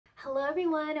Hello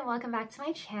everyone and welcome back to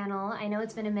my channel. I know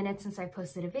it's been a minute since I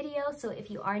posted a video, so if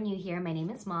you are new here, my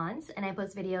name is Mons and I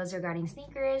post videos regarding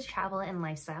sneakers, travel, and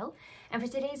lifestyle. And for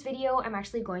today's video, I'm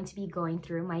actually going to be going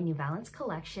through my New Balance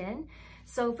collection.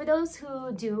 So for those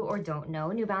who do or don't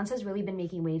know, New Balance has really been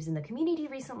making waves in the community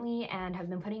recently and have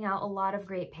been putting out a lot of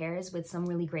great pairs with some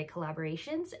really great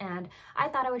collaborations, and I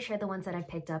thought I would share the ones that I've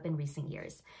picked up in recent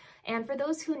years. And for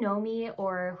those who know me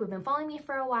or who've been following me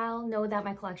for a while, know that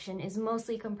my collection is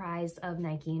mostly comprised of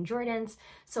Nike and Jordans.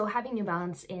 So having New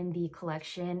Balance in the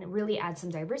collection really adds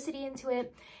some diversity into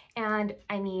it. And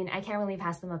I mean, I can't really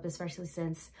pass them up, especially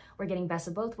since we're getting best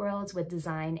of both worlds with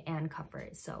design and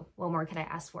comfort. So what more could I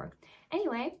ask for?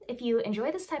 Anyway, if you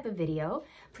enjoy this type of video,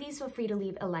 please feel free to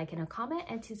leave a like and a comment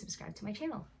and to subscribe to my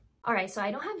channel. All right, so I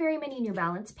don't have very many New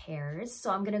Balance pairs, so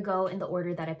I'm gonna go in the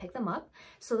order that I picked them up.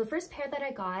 So the first pair that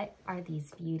I got are these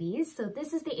beauties. So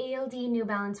this is the ALD New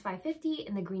Balance 550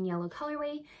 in the green yellow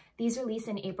colorway. These released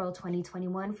in April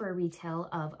 2021 for a retail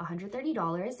of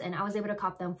 $130, and I was able to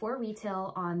cop them for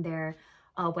retail on their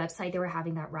website. They were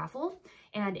having that raffle,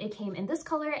 and it came in this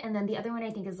color, and then the other one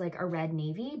I think is like a red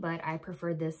navy, but I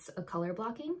prefer this color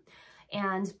blocking.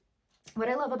 And what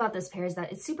I love about this pair is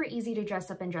that it's super easy to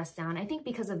dress up and dress down, I think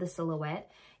because of the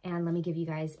silhouette. And let me give you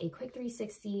guys a quick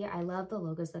 360. I love the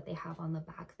logos that they have on the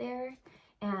back there.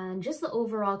 And just the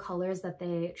overall colors that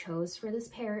they chose for this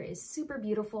pair is super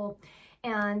beautiful.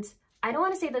 And I don't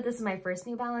want to say that this is my first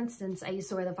New Balance, since I used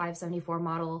to wear the 574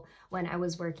 model when I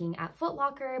was working at Foot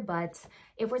Locker, but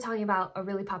if we're talking about a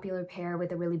really popular pair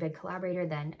with a really big collaborator,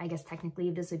 then I guess technically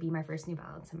this would be my first New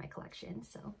Balance in my collection.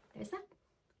 So there's that.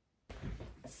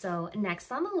 So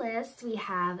next on the list, we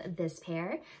have this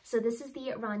pair. So this is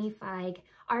the Ronnie Fieg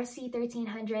RC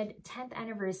 1300 10th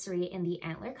anniversary in the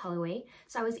Antler colorway.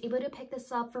 So I was able to pick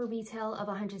this up for retail of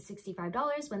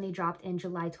 $165 when they dropped in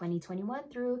July 2021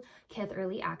 through Kith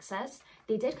Early Access.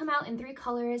 They did come out in 3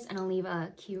 colors, and I'll leave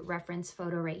a cute reference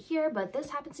photo right here, but this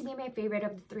happens to be my favorite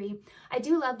of the 3. I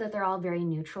do love that they're all very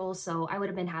neutral, so I would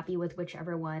have been happy with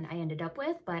whichever one I ended up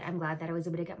with, but I'm glad that I was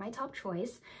able to get my top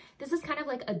choice. This is kind of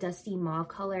like a dusty mauve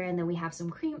color, and then we have some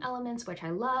cream elements, which I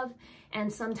love,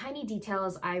 and some tiny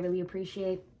details I really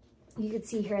appreciate. You can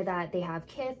see here that they have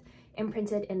Kith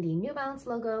imprinted in the New Balance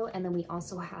logo, and then we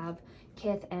also have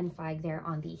Kith and Fieg there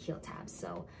on the heel tabs.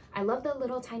 So I love the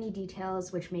little tiny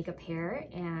details which make a pair,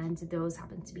 and those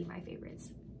happen to be my favorites.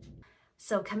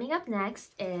 So coming up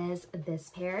next is this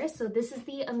pair. So this is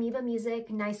the Amoeba Music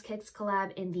Nice Kicks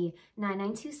collab in the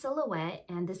 992 silhouette,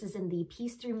 and this is in the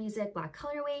Peace Through Music black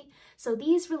colorway. So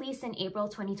these released in April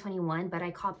 2021, but I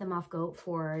caught them off GOAT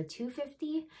for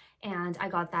 $250, and I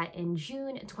got that in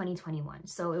June 2021.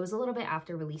 So it was a little bit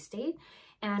after release date.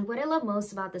 And what I love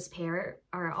most about this pair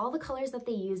are all the colors that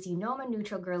they use. You know I'm a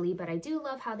neutral girly, but I do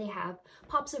love how they have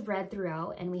pops of red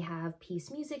throughout, and we have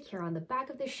Peace Music here on the back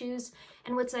of the shoes.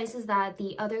 And what's nice is that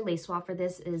the other lace swap for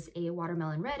this is a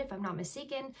watermelon red, if I'm not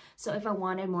mistaken. So if I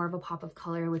wanted more of a pop of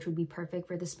color, which would be perfect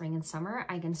for the spring and summer,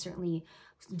 I can certainly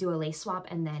do a lace swap,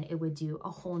 and then it would do a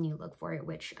whole new look for it,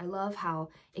 which I love how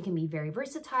it can be very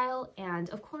versatile. And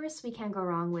of course, we can't go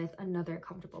wrong with another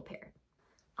comfortable pair.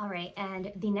 All right,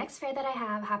 and the next pair that I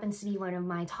have happens to be one of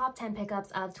my top 10 pickups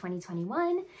of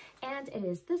 2021, and it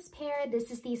is this pair.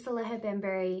 This is the Salehe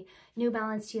Bembury New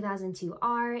Balance 2002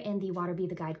 R in the Water Be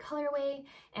the Guide colorway,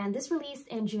 and this released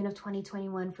in June of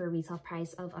 2021 for a retail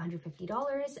price of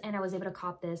 $150, and I was able to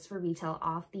cop this for retail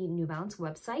off the New Balance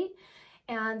website.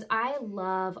 And I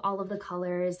love all of the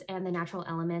colors and the natural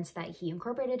elements that he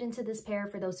incorporated into this pair.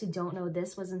 For those who don't know,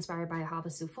 this was inspired by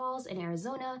Havasu Falls in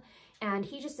Arizona, and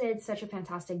he just did such a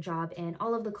fantastic job in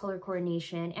all of the color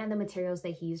coordination and the materials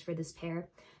that he used for this pair.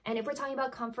 And if we're talking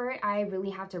about comfort, I really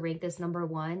have to rank this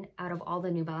 #1 out of all the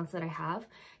New Balance that I have.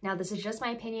 Now, this is just my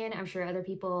opinion. I'm sure other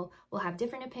people will have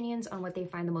different opinions on what they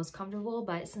find the most comfortable,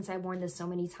 but since I've worn this so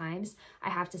many times, I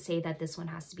have to say that this one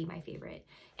has to be my favorite.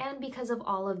 And because of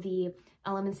all of the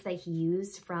elements that he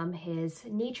used from his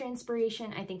nature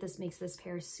inspiration, I think this makes this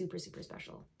pair super, super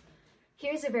special.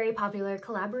 Here's a very popular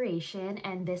collaboration,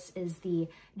 and this is the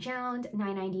JJJound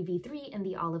 990 V3 in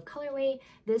the olive colorway.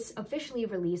 This officially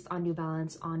released on New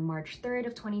Balance on March 3rd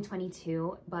of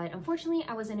 2022, but unfortunately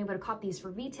I wasn't able to cop these for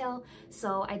retail,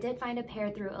 so I did find a pair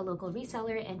through a local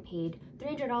reseller and paid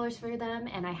 $300 for them,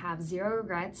 and I have zero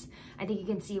regrets. I think you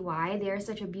can see why. They are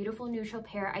such a beautiful neutral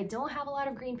pair. I don't have a lot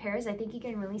of green pairs. I think you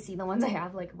can really see the ones I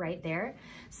have like right there.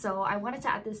 So I wanted to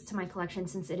add this to my collection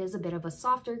since it is a bit of a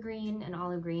softer green, an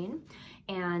olive green.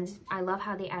 And I love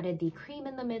how they added the cream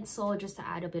in the midsole just to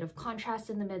add a bit of contrast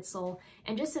in the midsole,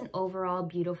 and just an overall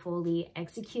beautifully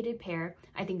executed pair.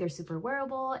 I think they're super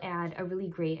wearable and a really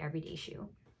great everyday shoe.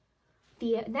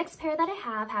 The next pair that I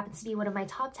have happens to be one of my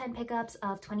top 10 pickups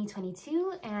of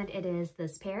 2022, and it is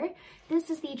this pair. This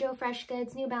is the Joe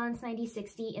Freshgoods New Balance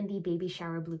 9060 in the baby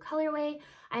shower blue colorway.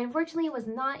 I unfortunately was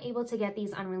not able to get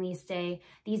these on release day.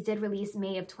 These did release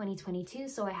May of 2022,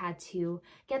 so I had to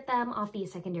get them off the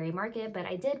secondary market, but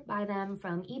I did buy them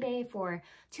from eBay for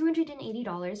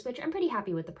 $280, which I'm pretty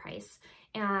happy with the price.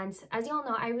 And as y'all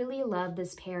know, I really love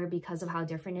this pair because of how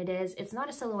different it is. It's not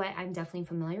a silhouette I'm definitely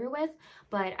familiar with,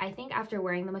 but I think after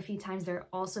wearing them a few times, they're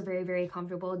also very, very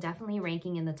comfortable, definitely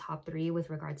ranking in the top 3 with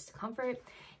regards to comfort.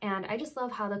 And I just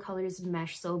love how the colors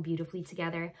mesh so beautifully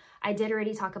together. I did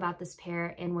already talk about this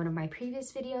pair in one of my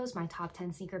previous videos, my top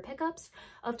 10 sneaker pickups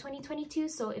of 2022.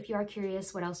 So if you are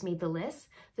curious what else made the list,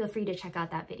 feel free to check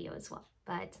out that video as well.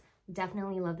 But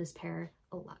definitely love this pair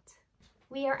a lot.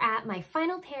 We are at my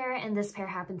final pair, and this pair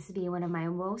happens to be one of my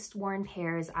most worn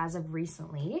pairs as of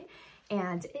recently.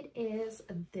 And it is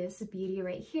this beauty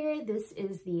right here. This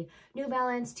is the New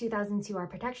Balance 2002R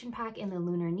Protection Pack in the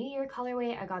Lunar New Year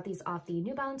colorway. I got these off the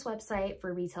New Balance website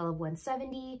for retail of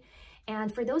 $170.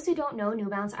 And for those who don't know, New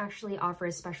Balance actually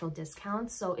offers special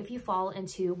discounts. So if you fall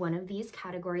into one of these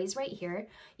categories right here,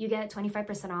 you get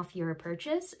 25% off your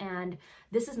purchase. And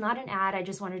this is not an ad. I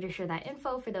just wanted to share that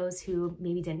info for those who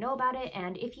maybe didn't know about it.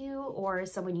 And if you or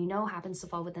someone you know happens to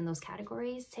fall within those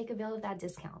categories, take avail of that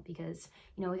discount because,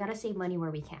 you know, we got to save money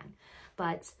where we can.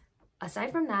 But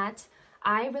aside from that,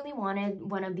 I really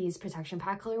wanted one of these protection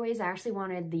pack colorways. I actually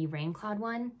wanted the Rain Cloud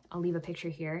one. I'll leave a picture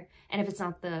here. And if it's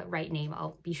not the right name,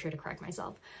 I'll be sure to correct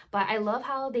myself. But I love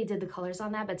how they did the colors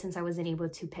on that, but since I wasn't able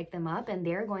to pick them up and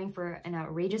they're going for an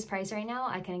outrageous price right now,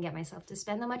 I couldn't get myself to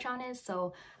spend that much on it.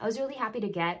 So I was really happy to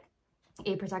get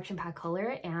a protection pack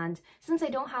color, and since I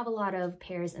don't have a lot of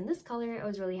pairs in this color, I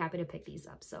was really happy to pick these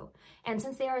up. So, and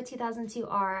since they are a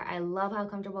 2002R, I love how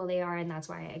comfortable they are, and that's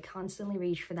why I constantly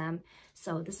reach for them.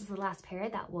 So this is the last pair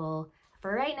that will,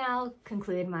 for right now,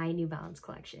 conclude my New Balance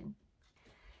collection.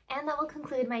 And that will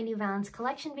conclude my New Balance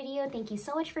collection video. Thank you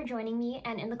so much for joining me,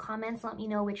 and in the comments let me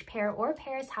know which pair or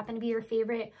pairs happen to be your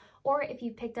favorite, or if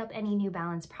you've picked up any New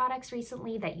Balance products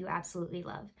recently that you absolutely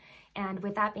love. And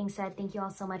with that being said, thank you all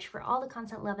so much for all the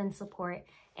content love and support,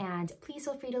 and please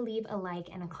feel free to leave a like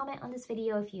and a comment on this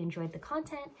video if you enjoyed the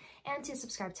content, and to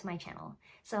subscribe to my channel.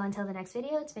 So until the next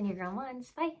video, it's been your girl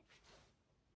Mons. Bye!